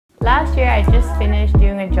Last year I just finished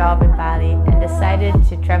doing a job in Bali and decided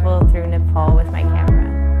to travel through Nepal with my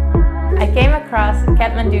camera. I came across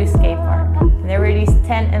Kathmandu skate park. There were these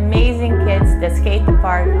 10 amazing kids that skate the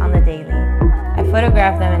park on the daily. I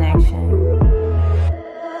photographed them in action.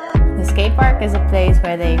 The skate park is a place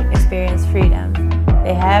where they experience freedom.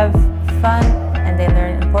 They have fun and they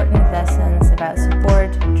learn important lessons about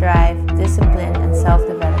support, drive, discipline and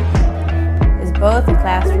self-development. It's both a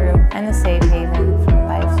classroom and a safe haven from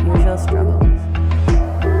life's usual struggles.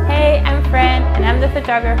 Hey, I'm Fran and I'm the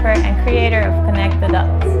photographer and creator of Connect the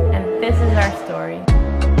Dots, and this is our story.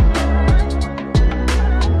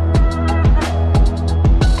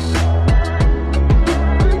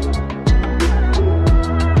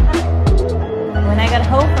 When I got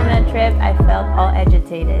home from that trip, I felt all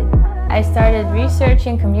agitated. I started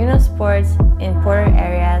researching communal sports in poorer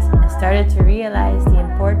areas and started to realize the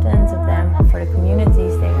importance of them for the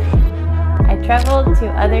communities they were in. I traveled to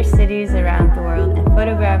other cities around the world and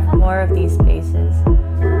photographed more of these spaces.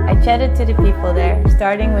 I chatted to the people there,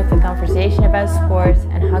 starting with a conversation about sports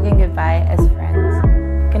and hugging goodbye as friends.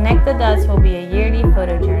 Connect the Dots will be a yearly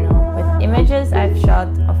photo journal with images I've shot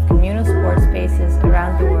of communal sports spaces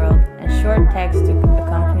around the world and short text to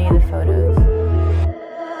accompany the photos.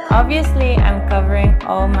 Obviously, I'm covering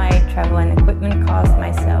all my travel and equipment costs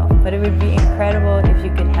myself, but it would be incredible if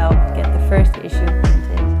you could help get the first issue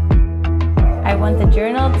printed. I want the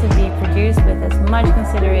journal to be produced with as much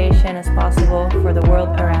consideration as possible for the world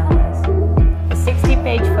around us. A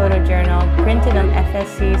 60-page photo journal printed on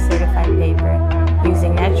FSC certified paper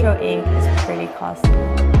using natural ink is pretty costly.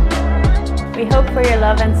 We hope for your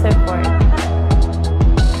love and support.